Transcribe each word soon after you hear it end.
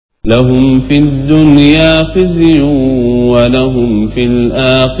لهم في الدنيا خزي ولهم في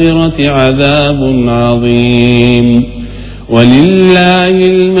الآخرة عذاب عظيم ولله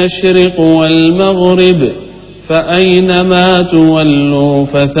المشرق والمغرب فأينما تولوا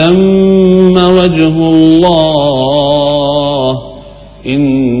فثم وجه الله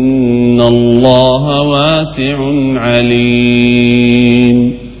إن الله واسع عليم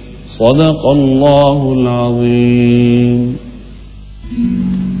صدق الله العظيم.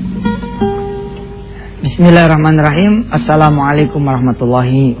 Bismillahirrahmanirrahim. Assalamualaikum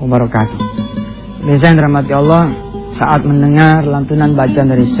warahmatullahi wabarakatuh. Pemirsa yang dirahmati Allah, saat mendengar lantunan bacaan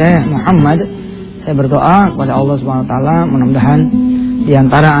dari Syekh Muhammad, saya berdoa kepada Allah Subhanahu wa taala, mudah-mudahan di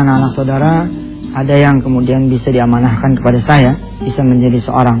antara anak-anak saudara ada yang kemudian bisa diamanahkan kepada saya, bisa menjadi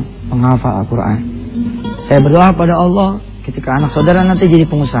seorang penghafal Al-Qur'an. Saya berdoa kepada Allah ketika anak saudara nanti jadi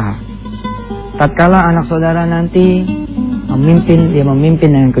pengusaha. Tatkala anak saudara nanti memimpin, dia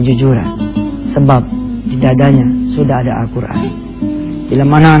memimpin dengan kejujuran. Sebab di dadanya sudah ada Al-Quran. Bila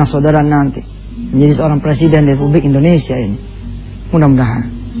mana anak saudara nanti menjadi seorang presiden Republik Indonesia ini, mudah-mudahan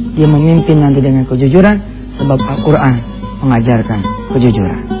dia memimpin nanti dengan kejujuran, sebab Al-Quran mengajarkan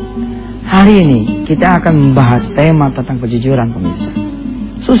kejujuran. Hari ini kita akan membahas tema tentang kejujuran, pemirsa.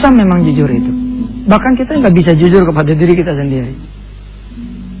 Susah memang jujur itu. Bahkan kita nggak bisa jujur kepada diri kita sendiri.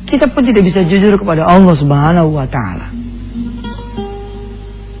 Kita pun tidak bisa jujur kepada Allah Subhanahu wa taala.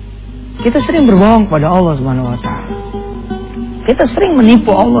 Kita sering berbohong kepada Allah Subhanahu wa taala. Kita sering menipu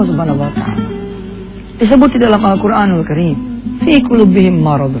Allah Subhanahu wa taala. Disebut di dalam Al-Qur'anul Karim, fi qulubihim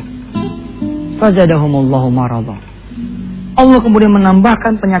marad fazadahumullahu marada. Allah kemudian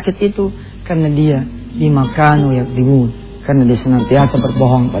menambahkan penyakit itu karena dia bimakanu yakdibun, karena dia senantiasa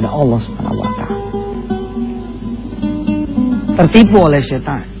berbohong pada Allah Subhanahu wa taala. Tertipu oleh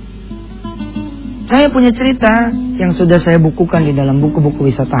setan. Saya punya cerita yang sudah saya bukukan di dalam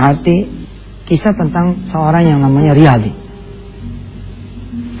buku-buku wisata hati, kisah tentang seorang yang namanya Riyadi.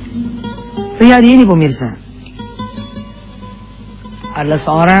 Riyadi ini, pemirsa, adalah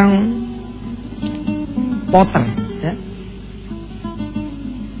seorang potter, ya.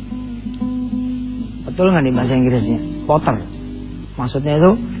 Betul nggak di bahasa Inggrisnya? Potter, maksudnya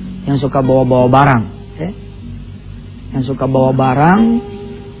itu yang suka bawa-bawa barang, ya. Yang suka bawa barang,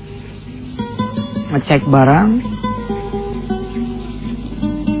 ngecek barang.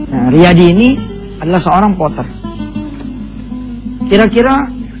 Nah, Riyadi ini adalah seorang potter. Kira-kira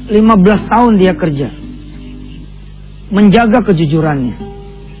 15 tahun dia kerja, menjaga kejujurannya.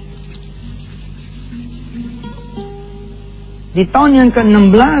 Di tahun yang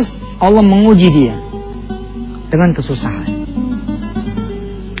ke-16 Allah menguji dia dengan kesusahan.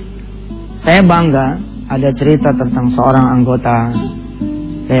 Saya bangga ada cerita tentang seorang anggota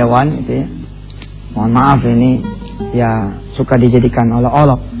dewan itu, ya. Mohon maaf ini ya suka dijadikan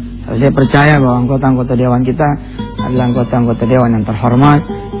olok-olok. Saya percaya bahwa anggota-anggota dewan kita adalah anggota-anggota dewan yang terhormat,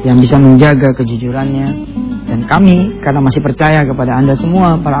 yang bisa menjaga kejujurannya. Dan kami karena masih percaya kepada Anda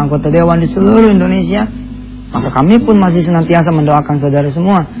semua, para anggota dewan di seluruh Indonesia, maka kami pun masih senantiasa mendoakan saudara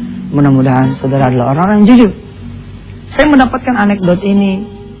semua. Mudah-mudahan saudara adalah orang yang jujur. Saya mendapatkan anekdot ini,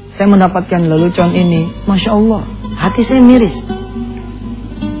 saya mendapatkan lelucon ini, Masya Allah, hati saya miris.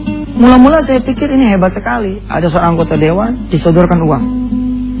 Mula-mula saya pikir ini hebat sekali. Ada seorang anggota dewan disodorkan uang.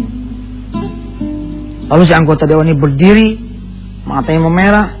 Lalu si anggota dewan ini berdiri, matanya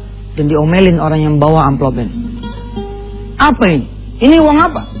memerah, dan diomelin orang yang bawa amplop ini. Apa ini? Ini uang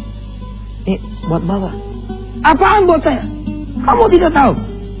apa? Ini buat bapak. Apaan buat saya? Kamu tidak tahu.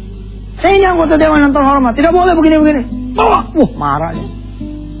 Saya ini anggota dewan yang terhormat. Tidak boleh begini-begini. Bawa. Marah dia.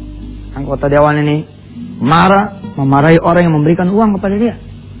 Anggota dewan ini marah, memarahi orang yang memberikan uang kepada dia.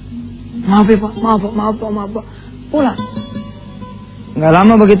 Maaf ya Pak, maaf Pak. Pulang. Nggak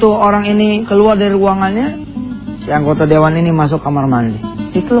lama begitu orang ini keluar dari ruangannya, si anggota dewan ini masuk kamar mandi.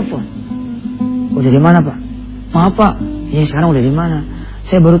 Ditelepon. Udah di mana Pak? Maaf Pak, ini sekarang udah di mana?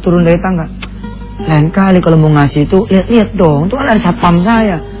 Saya baru turun dari tangga. Lain kali kalau mau ngasih itu, lihat dong, itu kan ada satpam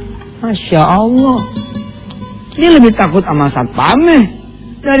saya. Masya Allah. Dia lebih takut sama satpamnya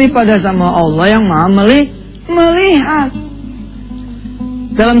daripada sama Allah yang maha melihat.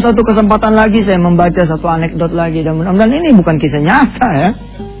 Dalam satu kesempatan lagi saya membaca satu anekdot lagi, dan mudah-mudahan ini bukan kisah nyata, ya.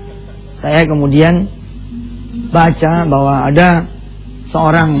 Saya kemudian baca bahwa ada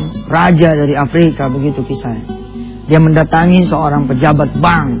seorang raja dari Afrika, begitu kisahnya. Dia mendatangi seorang pejabat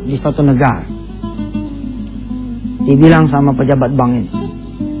bank di suatu negara. Dibilang sama pejabat bank ini,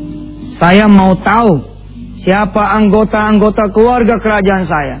 saya mau tahu siapa anggota-anggota keluarga kerajaan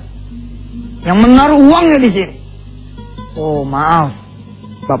saya yang menaruh uangnya di sini. Oh maaf,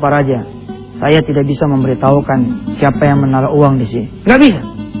 Bapak Raja, saya tidak bisa memberitahukan siapa yang menaruh uang di sini. Gak bisa.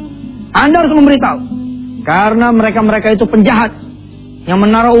 Anda harus memberitahu. Karena mereka-mereka itu penjahat yang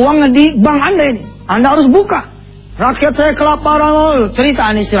menaruh uangnya di bank Anda ini. Anda harus buka. Rakyat saya kelaparan, cerita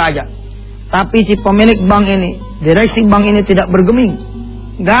ini si raja. Tapi si pemilik bank ini, direksi bank ini tidak bergeming.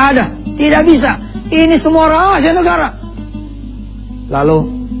 Gak ada, tidak bisa. Ini semua rahasia negara. Lalu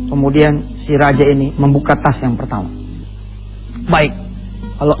kemudian si raja ini membuka tas yang pertama. Baik,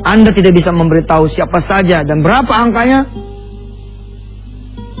 kalau Anda tidak bisa memberitahu siapa saja dan berapa angkanya,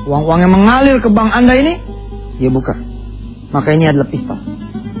 uang-uang yang mengalir ke bank Anda ini, dia buka. Maka ini adalah pistol.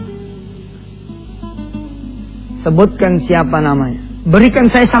 Sebutkan siapa namanya. Berikan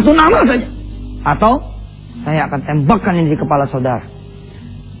saya satu nama saja. Atau saya akan tembakkan ini di kepala saudara.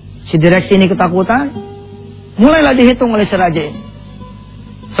 Si direksi ini ketakutan. Mulailah dihitung oleh si raja ini.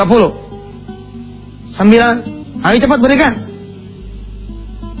 10, 9, ayo cepat berikan.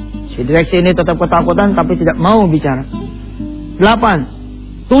 Si direksi ini tetap ketakutan tapi tidak mau bicara. 8,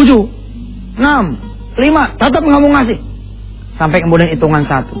 7, 6, 5, tetap nggak mau ngasih. Sampai kemudian hitungan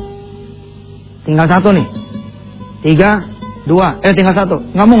 1. Tinggal 1 nih. 3, 2, tinggal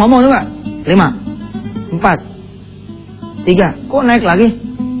 1. Nggak mau ngomong juga. 5, 4, 3. Kok naik lagi?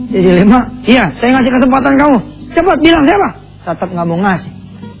 Jadi 5. Iya, saya ngasih kesempatan kamu. Cepat bilang siapa? Tetap nggak mau ngasih.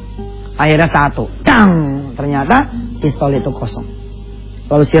 Akhirnya 1. Dang! Ternyata pistol itu kosong.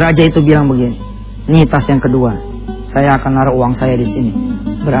 Lalu si raja itu bilang begini. Ini tas yang kedua. Saya akan naruh uang saya di sini.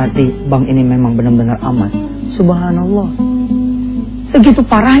 Berarti bank ini memang benar-benar aman. Subhanallah. Segitu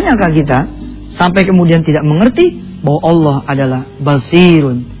parahnya kah kita? Sampai kemudian tidak mengerti bahwa Allah adalah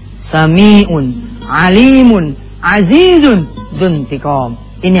basirun, sami'un, alimun, azizun, dzuntiqam.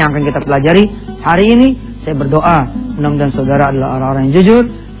 Ini yang akan kita pelajari hari ini. Saya berdoa mudah-mudahan saudara adalah orang-orang yang jujur.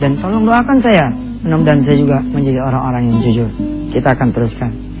 Dan tolong doakan saya, mudah-mudahan saya juga menjadi orang-orang yang jujur. Kita akan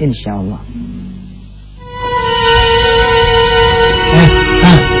teruskan, insyaallah.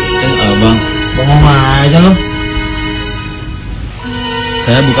 Abang, Bengong aja lo.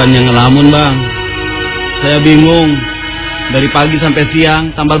 saya bukannya ngelamun bang. Saya bingung. Dari pagi sampai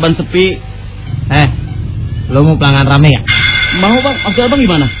siang, tambal ban sepi. Lo mau pelanggan rame ya? Mau bang, maksud abang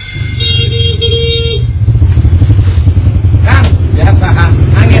gimana? Kang, biasa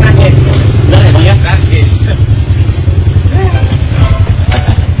angin. Udah ya bang ya? Gratis.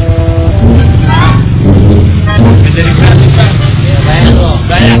 Jadi gratis bang. Bayar loh.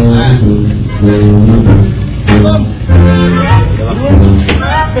 Bayar.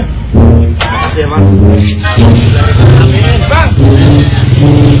 Makasih ya bang. Amin bang.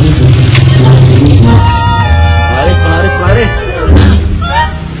 Laris.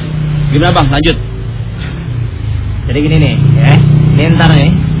 Gimana bang, lanjut. Jadi gini nih, ya. Ini ntar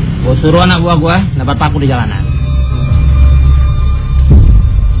nih, gue suruh anak buah gue dapat paku di jalanan.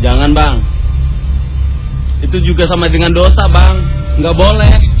 Jangan bang. Itu juga sama dengan dosa bang. Nggak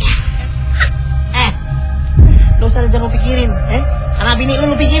boleh. Dosa jangan lu pikirin, anak bini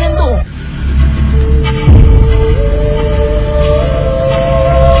lu pikirin tuh.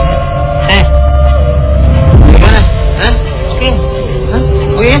 Gimana? Oke?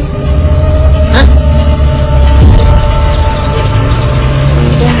 Oke?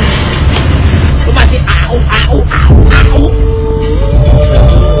 Lu masih au.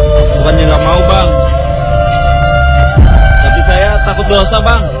 Bukannya nggak mau bang. Tapi saya takut dosa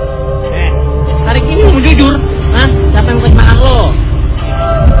bang. Hari ini lu mau jujur? Siapa yang mau kasih makan lo?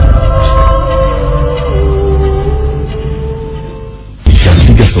 Jam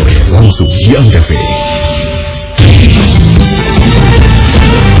 3 sore langsung di Antv.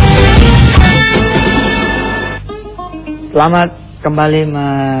 Selamat kembali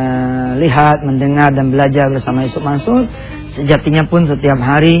melihat, mendengar dan belajar bersama Yusuf Mansur. Sejatinya pun setiap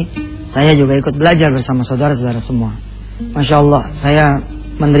hari saya juga ikut belajar bersama saudara-saudara semua. Masya Allah, saya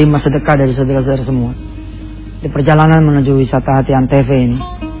menerima sedekah dari saudara-saudara semua. Di perjalanan menuju wisata hati Antv ini,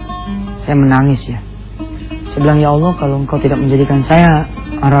 saya menangis ya. Saya bilang, ya Allah, kalau engkau tidak menjadikan saya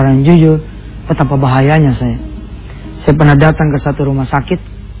orang-orang yang jujur, betapa bahayanya saya. Saya pernah datang ke satu rumah sakit.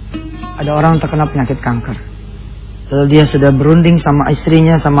 Ada orang terkena penyakit kanker. Lalu dia sudah berunding sama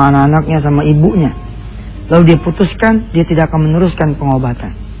istrinya, sama anak-anaknya, sama ibunya. Lalu dia putuskan, dia tidak akan meneruskan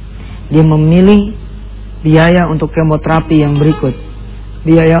pengobatan. Dia memilih biaya untuk kemoterapi yang berikut,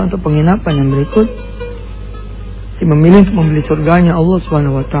 biaya untuk penginapan yang berikut. Dia memilih untuk membeli surganya Allah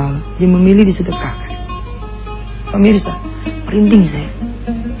Subhanahu wa taala. Dia memilih disedekahkan. Pemirsa, merinding saya.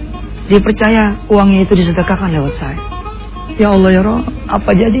 Dia percaya uangnya itu disedekahkan lewat saya. Ya Allah ya Rabb,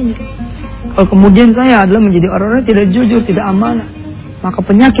 apa jadinya? Kalau kemudian saya adalah menjadi orang-orang tidak jujur, tidak amanah, maka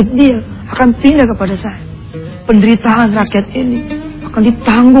penyakit dia akan pindah kepada saya. Penderitaan rakyat ini akan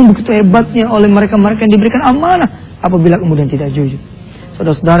ditanggung begitu hebatnya oleh mereka-mereka yang diberikan amanah apabila kemudian tidak jujur.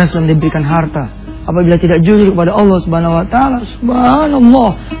 saudara-saudara sedang diberikan harta, apabila tidak jujur kepada Allah Subhanahu wa taala,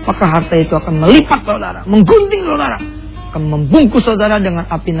 subhanallah, maka harta itu akan melipat saudara, menggunting saudara, akan membungkus saudara dengan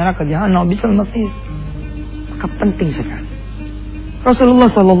api neraka jahanam bisal masir. Maka penting sekali. Rasulullah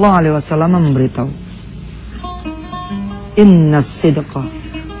sallallahu alaihi wasallam memberitahu, innas sidqa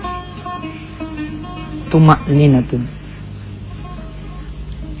tuma'ninatun.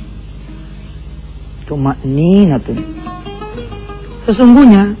 Tuma'ninatun.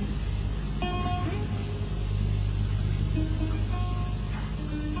 Sesungguhnya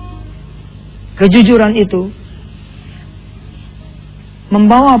kejujuran itu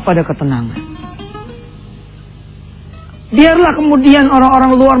membawa pada ketenangan. Biarlah kemudian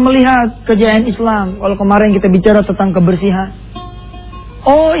orang-orang luar melihat kejayaan Islam. Kalau kemarin kita bicara tentang kebersihan,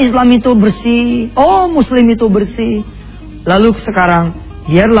 oh Islam itu bersih, oh Muslim itu bersih. Lalu sekarang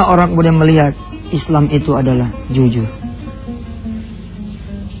biarlah orang kemudian melihat Islam itu adalah jujur.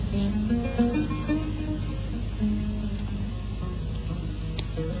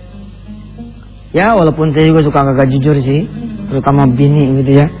 Ya walaupun saya juga suka agak jujur sih, terutama bini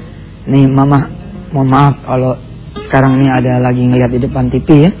gitu ya. Nih mama, mohon maaf kalau sekarang ini ada lagi ngeliat di depan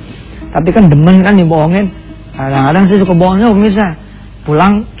TV ya. Tapi kan demen kan dibohongin. Kadang-kadang saya suka bohongnya pemirsa.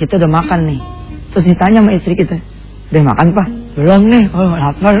 Pulang kita udah makan nih, terus ditanya sama istri kita, udah makan Pak? Belum nih, oh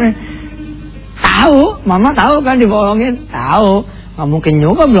lapar nih. Tahu, mama tahu kan dibohongin, tahu. Nggak mungkin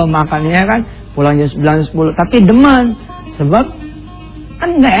juga belum makan ya kan. Pulang jam 9, 10, tapi demen. Sebab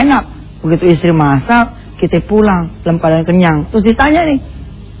kan nggak enak. Begitu istri masak, kita pulang dalam keadaan kenyang. Terus ditanya nih,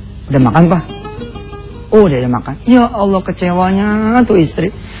 udah makan Pak? Oh udah makan. Ya Allah kecewanya tuh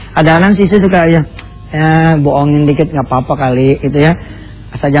istri. Kadang-kadang sih saya suka ya bohongin dikit nggak apa-apa kali gitu ya.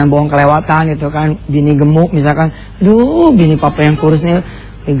 Asal jangan bohong kelewatan gitu kan. Bini gemuk misalkan, aduh bini papa yang kurus nih,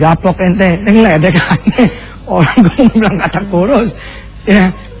 gaplok ente, ngeledek kan. Orang gemuk bilang kata kurus. Ya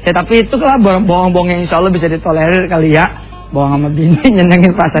tapi itu lah bohong-bohong yang insya Allah bisa ditolerir kali ya. Bohong sama bini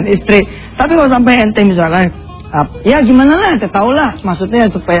nyenengin perasaan istri. Tapi kalau sampai ente misalkan, ya gimana lah, ente tahu lah. Maksudnya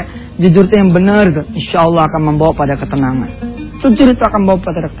supaya jujur itu yang benar itu, insya Allah akan membawa pada ketenangan. Jujur itu akan membawa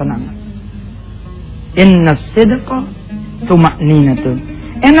pada ketenangan. Inna sidqa tuma'ninatun.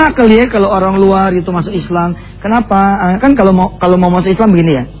 Enak kali ya kalau orang luar itu masuk Islam. Kenapa? Kan kalau mau masuk Islam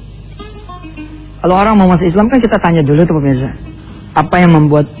begini ya. Kalau orang mau masuk Islam kan kita tanya dulu tuh pemirsa. Apa yang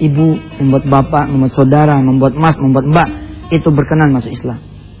membuat ibu, membuat bapak, membuat saudara, membuat mas, membuat mbak itu berkenan masuk Islam?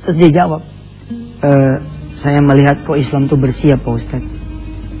 Terus dia jawab, saya melihat kok Islam itu bersih ya Pak Ustaz.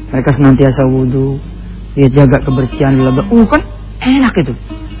 Mereka senantiasa wudu, dia jaga kebersihan, kan enak itu.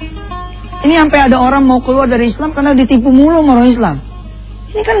 Ini sampai ada orang mau keluar dari Islam karena ditipu mulu sama orang Islam.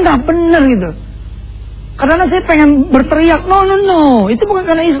 Ini kan nggak benar gitu. Karena saya pengen berteriak, no, itu bukan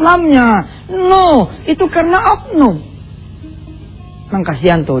karena Islamnya, no, itu karena oknum. Nang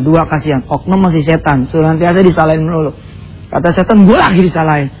kasihan tuh, dua kasihan, oknum masih setan, senantiasa disalahin mulu. Kata setan, gue lagi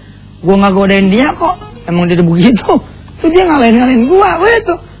disalahin. Gue nggak godain dia kok, emang dia begitu. Tuh dia ngalahin gue,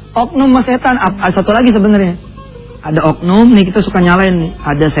 itu. Oknum sama setan, satu lagi sebenarnya. Ada oknum, nih kita suka nyalain nih.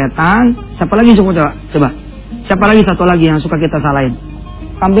 Ada setan, siapa lagi coba? Siapa lagi satu lagi yang suka kita salahin?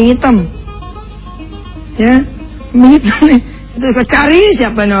 Kambing hitam. Ya, kambing hitam nih. Itu kita cari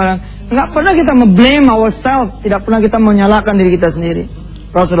siapa nih orang. Nggak pernah kita blame ourselves, tidak pernah kita menyalahkan diri kita sendiri.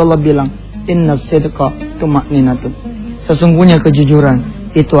 Rasulullah bilang, inna sidqa tuma'ninatun. Sesungguhnya kejujuran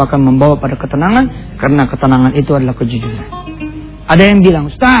itu akan membawa pada ketenangan, karena ketenangan itu adalah kejujuran. Ada yang bilang,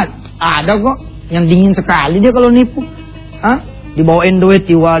 Ustaz, ada kok yang dingin sekali dia kalau nipu. Dibawain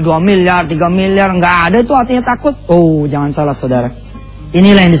duit 2 miliar, 3 miliar, nggak ada itu artinya takut. Oh, jangan salah saudara.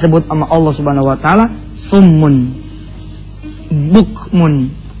 Inilah yang disebut sama Allah Subhanahu wa taala summun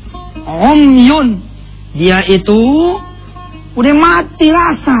bukmun umyun. Dia itu udah mati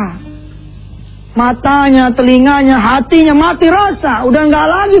rasa. Matanya, telinganya, hatinya mati rasa. Udah nggak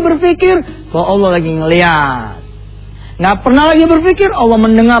lagi berpikir bahwa Allah lagi ngeliat. Nggak pernah lagi berpikir Allah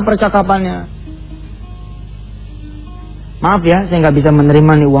mendengar percakapannya. Maaf ya, saya nggak bisa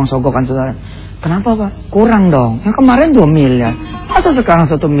menerima nih uang sogokan saudara. Kenapa Pak? Kurang dong. Yang kemarin 2 miliar. Masa sekarang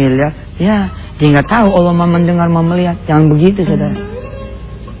 1 miliar? Ya, dia nggak tahu Allah mau mendengar, mau melihat. Jangan begitu saudara.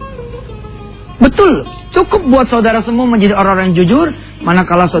 Betul, cukup buat saudara semua menjadi orang-orang yang jujur.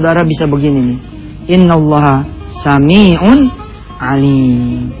 Manakala saudara bisa begini nih. Innallaha sami'un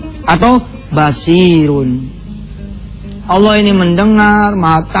alim. Atau basirun. Allah ini mendengar,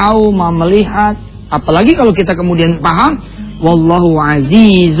 maha tahu, maha melihat. Apalagi kalau kita kemudian paham, wallahu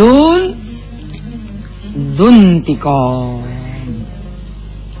azizun dzuntiqam.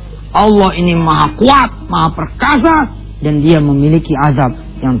 Allah ini maha kuat, maha perkasa, dan dia memiliki azab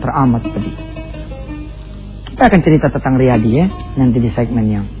yang teramat pedih. Kita akan cerita tentang Riyadi ya, nanti di segmen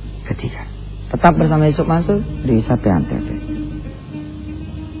yang ketiga. Tetap bersama Yusuf Mansur di Wisata Antv.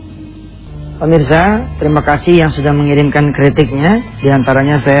 Pemirsa, terima kasih yang sudah mengirimkan kritiknya. Di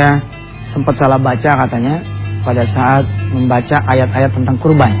antaranya saya sempat salah baca katanya pada saat membaca ayat-ayat tentang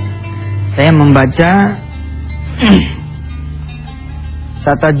kurban. Saya membaca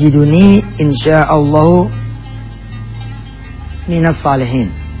satajiduni insyaallahu minas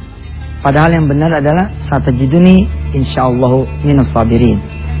salihin. Padahal yang benar adalah satajiduni insyaallahu minas sabirin.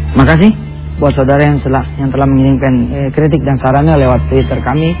 Makasih buat saudara yang telah mengirimkan kritik dan sarannya lewat Twitter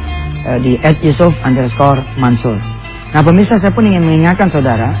kami di @yusuf_mansur. Nah pemirsa, saya pun ingin mengingatkan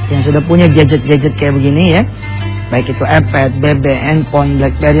saudara yang sudah punya gadget-gadget kayak begini ya, baik itu iPad, BB, handphone,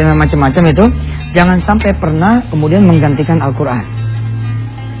 BlackBerry, macam-macam itu, jangan sampai pernah kemudian menggantikan Al-Quran.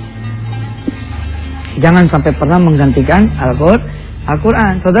 Jangan sampai pernah menggantikan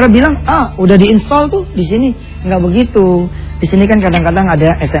Al-Quran. Saudara bilang, udah diinstal tuh di sini. Enggak begitu. Di sini kan kadang-kadang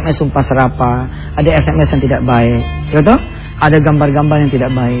ada SMS sumpah serapah, ada SMS yang tidak baik, gitu? Ada gambar-gambar yang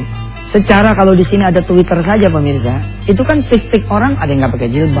tidak baik. Secara kalau di sini ada Twitter saja pemirsa, itu kan tik-tik orang ada yang nggak pakai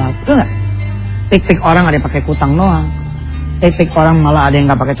jilbab, betul nggak? Tik-tik orang ada yang pakai kutang doang. Tik-tik orang malah ada yang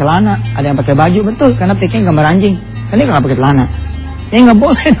nggak pakai celana, ada yang pakai baju, betul? Karena tiknya gambar anjing, kan dia nggak pakai celana. Ya nggak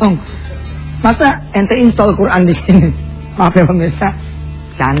boleh dong. Masa ente install Quran di sini? Maaf ya pemirsa,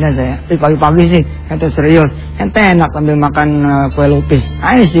 canda saya. Tapi pagi-pagi sih, ente serius. Ente enak sambil makan kue lupis.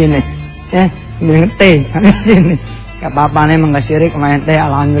 Ayo sini, ya, sambil ngeteh, ayo sini. Gak apa-apa, ane emang gak syirik sama ente.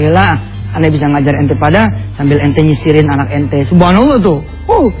 Alhamdulillah ane bisa ngajar ente pada sambil ente nyisirin anak ente. Subhanallah tuh.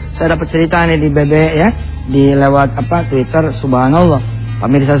 Saya dapat cerita nih di BB ya, di lewat Twitter. Subhanallah.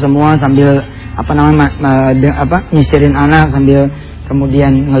 Pemirsa semua sambil nyisirin anak sambil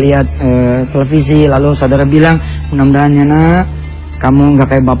kemudian ngelihat televisi. Lalu saudara bilang, mudah-mudahan ya nak, kamu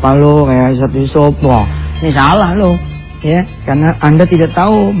gak kayak bapak lo, kayak Ustaz Yusuf. Wah, ini salah lo. Ya, karena Anda tidak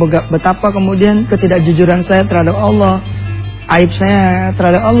tahu betapa kemudian ketidakjujuran saya terhadap Allah, aib saya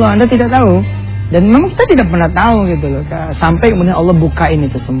terhadap Allah, Anda tidak tahu. Dan memang kita tidak pernah tahu gitu loh. Sampai kemudian Allah bukain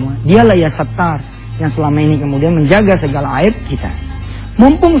itu semua. Dialah ya Sattar yang selama ini kemudian menjaga segala aib kita.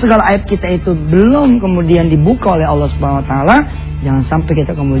 Mumpung segala aib kita itu belum kemudian dibuka oleh Allah Subhanahu wa taala, jangan sampai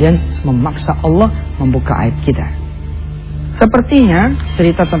kita kemudian memaksa Allah membuka aib kita. Sepertinya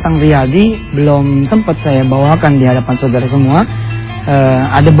cerita tentang Riyadi belum sempat saya bawakan di hadapan saudara semua.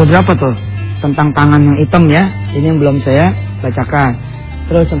 Ada beberapa tuh tentang tangan yang hitam ya, ini yang belum saya bacakan.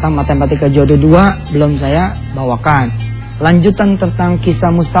 Terus tentang matematika jodoh 2 belum saya bawakan. Lanjutan tentang kisah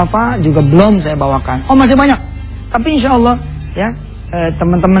Mustafa juga belum saya bawakan. Oh masih banyak. Tapi insya Allah ya,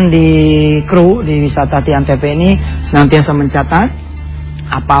 teman-teman di kru di Wisata Hati Antv ini senantiasa mencatat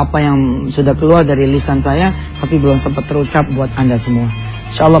apa-apa yang sudah keluar dari lisan saya tapi belum sempat terucap buat Anda semua.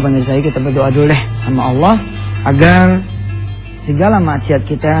 Insyaallah pemirsa, kita berdoa dulu deh sama Allah agar segala maksiat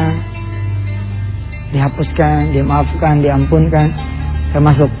kita dihapuskan, dimaafkan, diampunkan,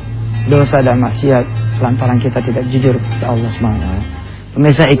 termasuk dosa dan maksiat lantaran kita tidak jujur kepada Allah SWT.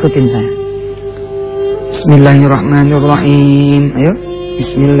 Pemirsa, ikutin saya. Bismillahirrahmanirrahim. Ayo.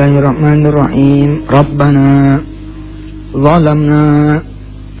 Bismillahirrahmanirrahim. Rabbana zalamna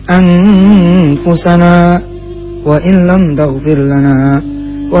أنفسنا وإن لم تغفر لنا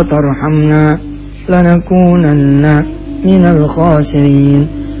وترحمنا لنكونن من الخاسرين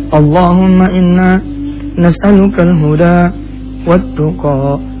اللهم إنا نسألك الهدى والتقى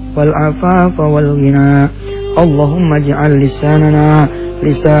والعفاف والغنى اللهم اجعل لساننا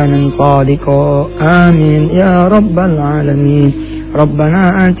لسانا صادقا آمين يا رب العالمين ربنا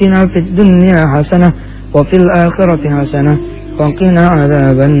آتنا في الدنيا حسنة وفي الآخرة حسنة وقنا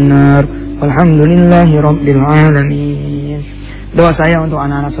عذاب النار walhamdulillahi rabbil alamin. Doa saya untuk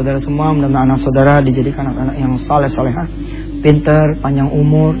anak-anak saudara semua, mudah-mudahan anak saudara dijadikan anak-anak yang saleh-salehah, pintar, panjang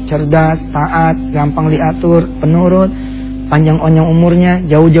umur, cerdas, taat, gampang diatur, penurut, panjang onjang umurnya,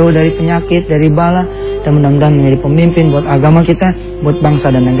 jauh-jauh dari penyakit, dari bala, dan mudah-mudahan menjadi pemimpin buat agama kita, buat bangsa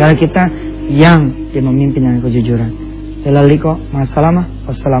dan negara kita yang dia memimpin dengan kejujuran. Ilaliko, ma'assalamah,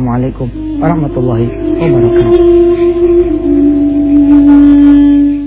 wassalamualaikum warahmatullahi wabarakatuh.